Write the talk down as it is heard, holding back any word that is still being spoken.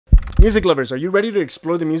Music lovers, are you ready to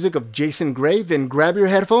explore the music of Jason Gray? Then grab your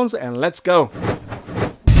headphones and let's go.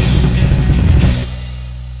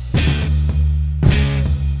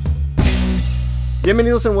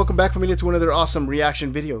 Bienvenidos and welcome back, familia, to another awesome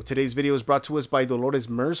reaction video. Today's video is brought to us by Dolores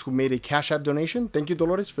Mers, who made a Cash App donation. Thank you,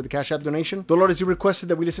 Dolores, for the Cash App donation. Dolores, you requested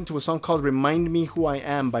that we listen to a song called Remind Me Who I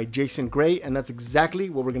Am by Jason Gray, and that's exactly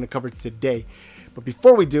what we're going to cover today. But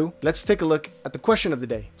before we do, let's take a look at the question of the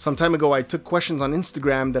day. Some time ago, I took questions on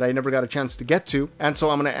Instagram that I never got a chance to get to, and so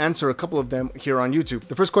I'm going to answer a couple of them here on YouTube.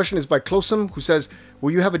 The first question is by Closum, who says,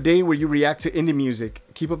 will you have a day where you react to indie music?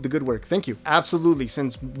 Keep up the good work. Thank you. Absolutely.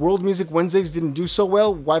 Since World Music Wednesdays didn't do so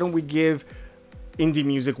well, why don't we give Indie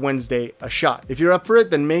Music Wednesday a shot? If you're up for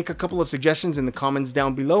it, then make a couple of suggestions in the comments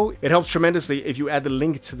down below. It helps tremendously if you add the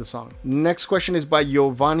link to the song. Next question is by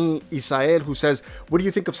Giovanni Isael, who says, what do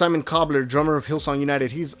you think of Simon Cobbler, drummer of Hillsong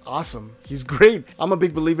United? He's awesome. He's great. I'm a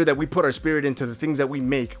big believer that we put our spirit into the things that we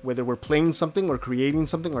make, whether we're playing something or creating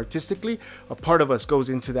something artistically. A part of us goes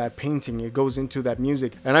into that painting, it goes into that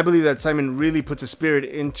music, and I believe that Simon really puts his spirit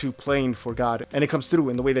into playing for God, and it comes through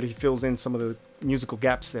in the way that he fills in some of the musical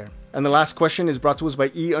gaps there. And the last question is brought to us by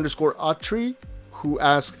E_Autry, who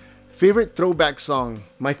asks, favorite throwback song?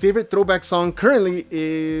 My favorite throwback song currently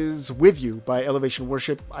is With You by Elevation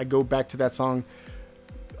Worship. I go back to that song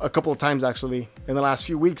a couple of times actually. In the last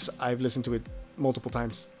few weeks, I've listened to it multiple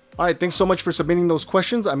times. Alright, thanks so much for submitting those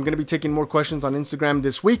questions. I'm going to be taking more questions on Instagram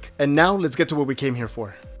this week. And now let's get to what we came here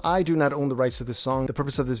for. I do not own the rights to this song. The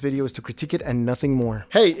purpose of this video is to critique it and nothing more.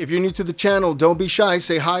 Hey, if you're new to the channel, don't be shy.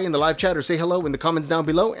 Say hi in the live chat or say hello in the comments down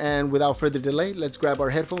below. And without further delay, let's grab our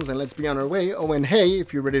headphones and let's be on our way. Oh, and hey,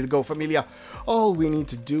 if you're ready to go, familia, all we need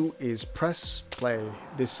to do is press play.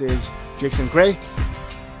 This is Jason Gray,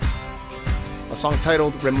 a song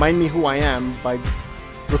titled Remind Me Who I Am,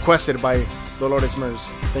 requested by Dolores Mers.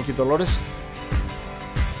 Thank you, Dolores.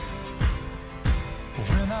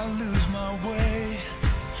 When I lose my way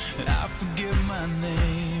and I forget my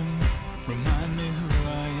name, remind me who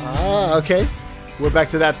I am. Ah, okay. We're back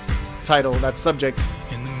to that title, that subject.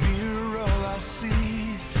 In the mirror, all I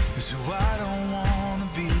see is who I don't want to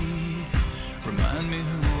be. Remind me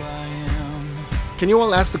who I am. Can you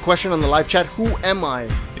all ask the question on the live chat? Who am I?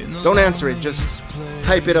 Don't answer it. Just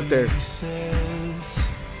type it up there.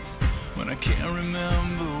 When I can't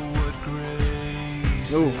remember what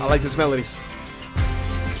grace. Ooh, I like this melody.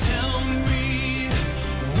 Tell me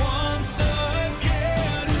once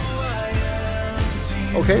again who I am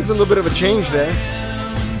to you. Okay, it's a little bit of a change there.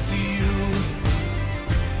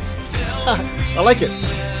 I like it.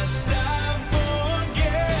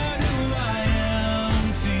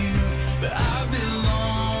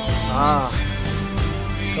 Ah,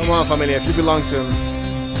 come on, familia. If you belong to him,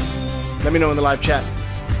 let me know in the live chat.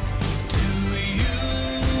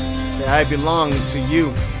 Say I belong to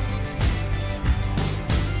you.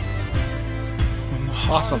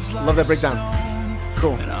 Awesome. Love that breakdown.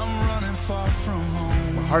 Cool.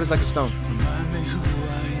 My heart is like a stone.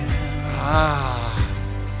 Ah.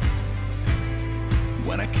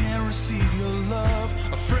 When I can't receive your love,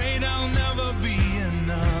 afraid I'll never be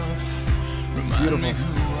enough. Remind me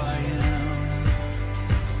who I am.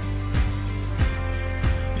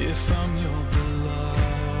 If I'm your beloved.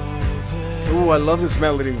 Ooh, I love this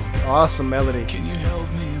melody. Awesome melody. Can you help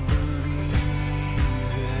me believe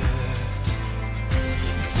it?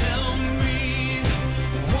 Tell me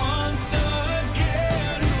once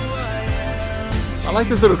again who I am. I like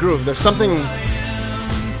this little groove. There's something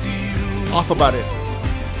off about it.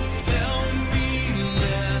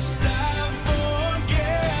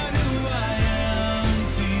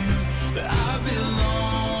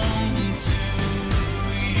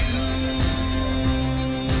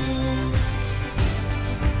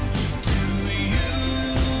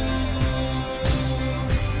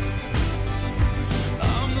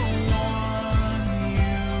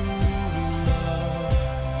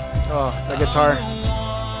 Oh, that guitar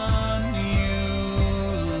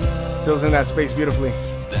fills in that space beautifully.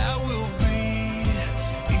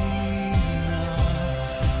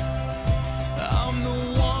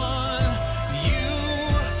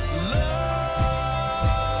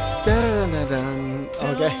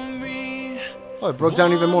 Okay. Oh, it broke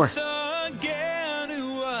down even more.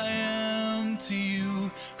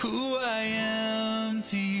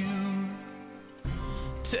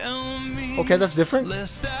 Okay, that's different.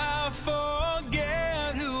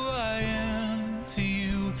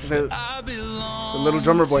 The little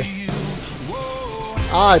drummer boy.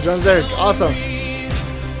 Ah, drums there. Awesome.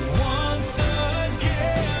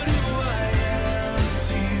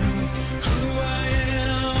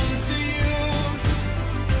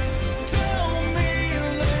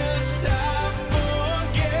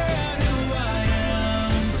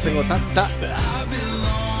 single. Ta, ta. I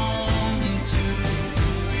belong to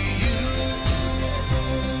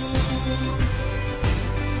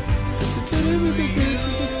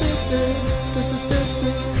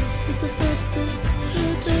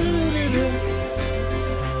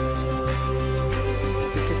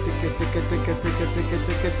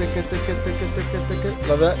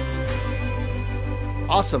Love that.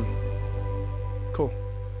 Awesome. Cool.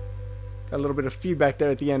 Got a little bit of feedback there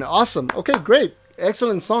at the end. Awesome. Okay, great.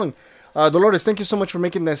 Excellent song. Dolores, thank you so much for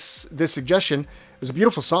making this suggestion. It was a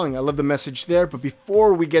beautiful song. I love the message there. But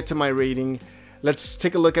before we get to my rating, let's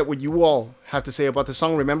take a look at what you all have to say about the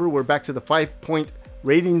song. Remember, we're back to the 5-point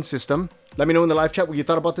rating system. Let me know in the live chat what you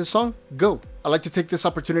thought about this song. Go! I'd like to take this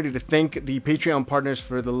opportunity to thank the Patreon partners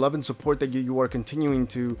for the love and support that you are continuing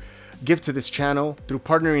to give to this channel through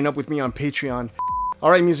partnering up with me on Patreon.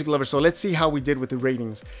 Alright, music lovers, so let's see how we did with the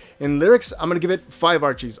ratings. In lyrics, I'm going to give it 5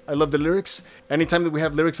 Archies. I love the lyrics. Anytime that we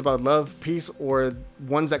have lyrics about love, peace, or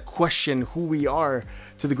ones that question who we are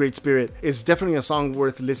to the Great Spirit, it's definitely a song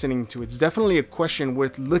worth listening to. It's definitely a question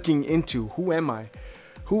worth looking into. Who am I?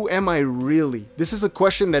 Who am I really? This is a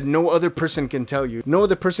question that no other person can tell you. No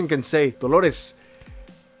other person can say, Dolores,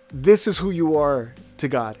 this is who you are to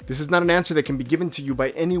God. This is not an answer that can be given to you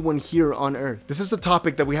by anyone here on earth. This is a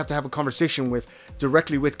topic that we have to have a conversation with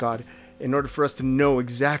directly with God in order for us to know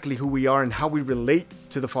exactly who we are and how we relate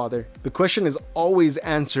to the Father. The question is always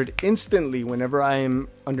answered instantly whenever I am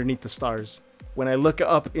underneath the stars. When I look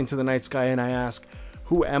up into the night sky and I ask,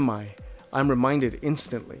 who am I? I'm reminded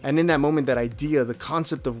instantly. And in that moment, that idea, the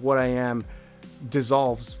concept of what I am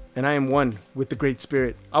dissolves and I am one with the Great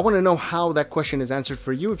Spirit. I want to know how that question is answered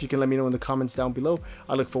for you. If you can let me know in the comments down below,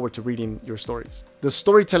 I look forward to reading your stories. The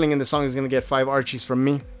storytelling in the song is going to get 5 Archies from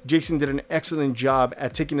me. Jason did an excellent job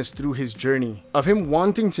at taking us through his journey of him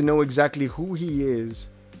wanting to know exactly who he is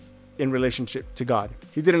in relationship to God.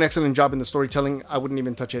 He did an excellent job in the storytelling. I wouldn't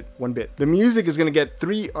even touch it one bit. The music is going to get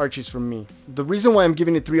 3 Archies from me. The reason why I'm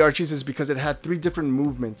giving it 3 Archies is because it had 3 different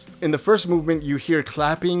movements. In the first movement, you hear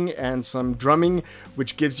clapping and some drumming,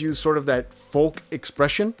 which gives you sort of that folk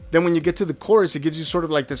expression. Then when you get to the chorus, it gives you sort of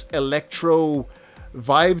like this electro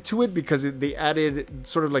vibe to it because they added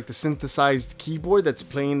sort of like the synthesized keyboard that's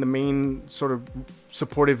playing the main sort of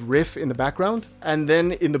supportive riff in the background. And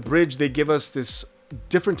then in the bridge, they give us this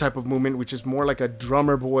different type of movement, which is more like a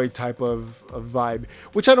drummer boy type of vibe,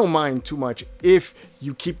 which I don't mind too much if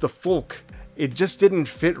you keep the folk. It just didn't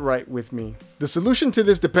fit right with me. The solution to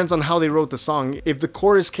this depends on how they wrote the song. If the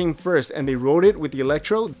chorus came first and they wrote it with the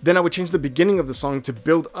electro, then I would change the beginning of the song to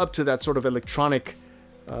build up to that sort of electronic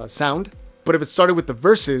sound. But if it started with the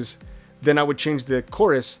verses, then I would change the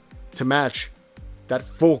chorus to match that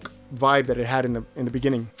folk vibe that it had in the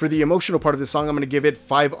beginning. For the emotional part of the song, I'm going to give it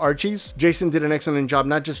 5 Archies. Jason did an excellent job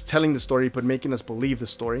not just telling the story, but making us believe the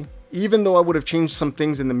story. Even though I would have changed some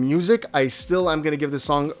things in the music, I'm going to give this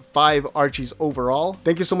song 5 Archies overall.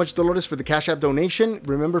 Thank you so much, Dolores, for the Cash App donation.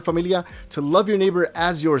 Remember, familia, to love your neighbor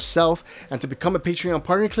as yourself and to become a Patreon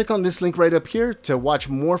partner. Click on this link right up here to watch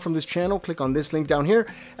more from this channel. Click on this link down here.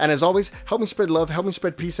 And as always, help me spread love, help me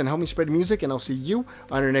spread peace, and help me spread music. And I'll see you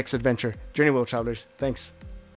on our next adventure. Journey well, travelers. Thanks.